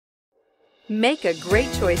Make a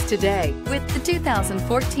great choice today with the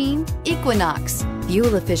 2014 Equinox.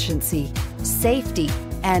 Fuel efficiency, safety,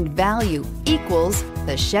 and value equals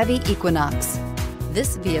the Chevy Equinox.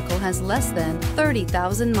 This vehicle has less than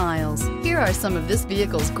 30,000 miles. Here are some of this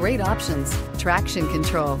vehicle's great options: traction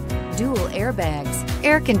control, dual airbags,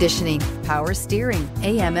 air conditioning, power steering,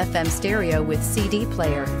 AM/FM stereo with CD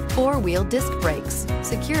player, four-wheel disc brakes,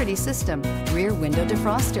 security system, rear window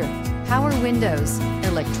defroster, power windows,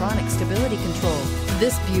 electronic stability control.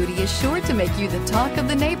 This beauty is sure to make you the talk of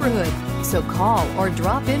the neighborhood. So call or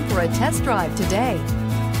drop in for a test drive today.